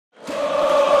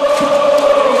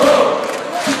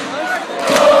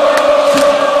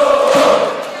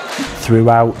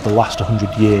Throughout the last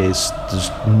 100 years, there's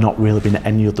not really been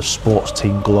any other sports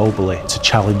team globally to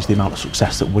challenge the amount of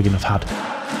success that Wigan have had.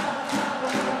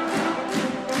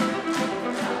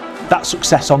 That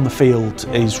success on the field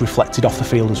is reflected off the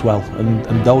field as well,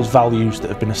 and those values that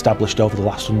have been established over the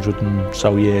last 100 and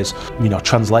so years,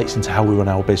 translates into how we run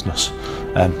our business.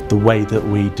 The way that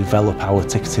we develop our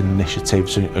ticketing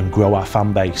initiatives and grow our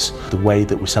fan base, the way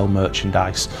that we sell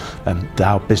merchandise,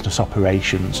 our business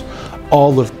operations,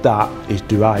 all of that is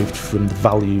derived from the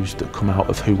values that come out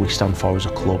of who we stand for as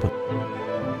a club.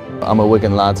 I'm a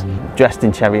Wigan lad, dressed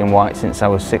in cherry and white since I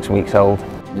was 6 weeks old.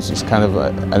 This is kind of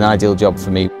an ideal job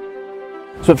for me.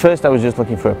 So at first I was just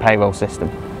looking for a payroll system,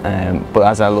 but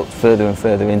as I looked further and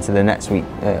further into the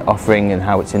NetSuite offering and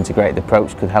how its integrated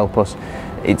approach could help us,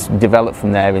 it's developed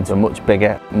from there into a much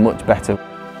bigger, much better.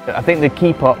 I think the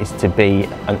key part is to be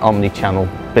an omni-channel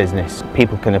business.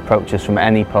 People can approach us from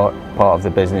any part of the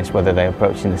business, whether they're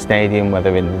approaching the stadium,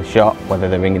 whether in the shop, whether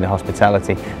they're ringing the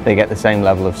hospitality, they get the same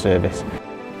level of service.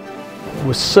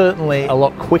 We're certainly a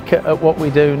lot quicker at what we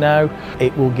do now.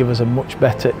 It will give us a much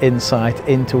better insight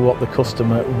into what the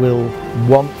customer will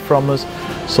want from us,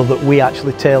 so that we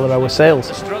actually tailor our sales.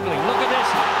 Struggling, look at this,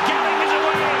 Gavin is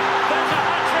away, there's a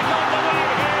hat-trick on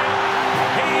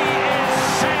the way here, he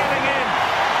is sailing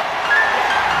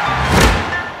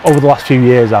in. Over the last few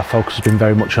years, our focus has been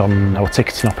very much on our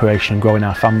ticketing operation and growing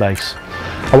our fan base.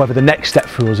 However, the next step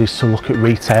for us is to look at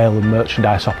retail and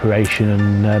merchandise operation,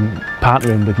 and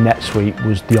partnering with NetSuite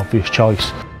was the obvious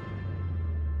choice.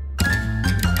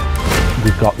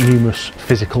 We've got numerous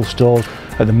physical stores,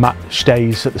 and the match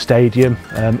days at the stadium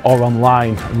or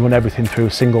online, and run everything through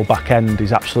a single back end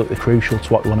is absolutely crucial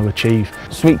to what we want to achieve.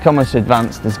 Suite Commerce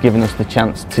Advanced has given us the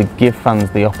chance to give fans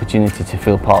the opportunity to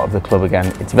feel part of the club again.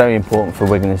 It's very important for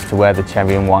Wiganers to wear the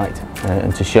cherry and white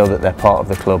and to show that they're part of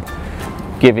the club.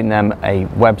 Giving them a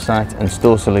website and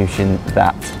store solution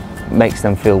that makes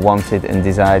them feel wanted and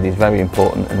desired is very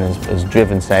important, and has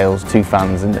driven sales to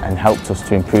fans and helped us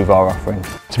to improve our offering.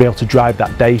 To be able to drive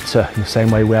that data in the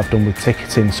same way we have done with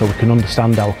ticketing, so we can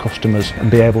understand our customers and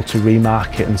be able to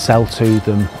remarket and sell to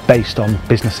them based on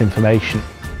business information.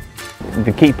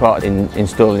 The key part in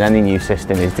installing any new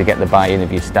system is to get the buy-in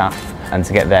of your staff and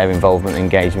to get their involvement and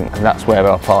engagement, and that's where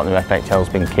our partner FHL has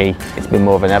been key. It's been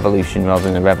more of an evolution rather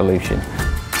than a revolution.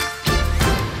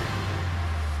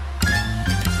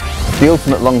 The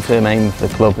ultimate long-term aim for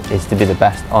the club is to be the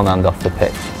best on and off the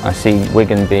pitch. I see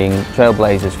Wigan being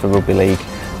trailblazers for rugby league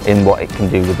in what it can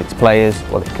do with its players,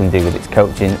 what it can do with its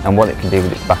coaching, and what it can do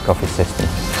with its back office system.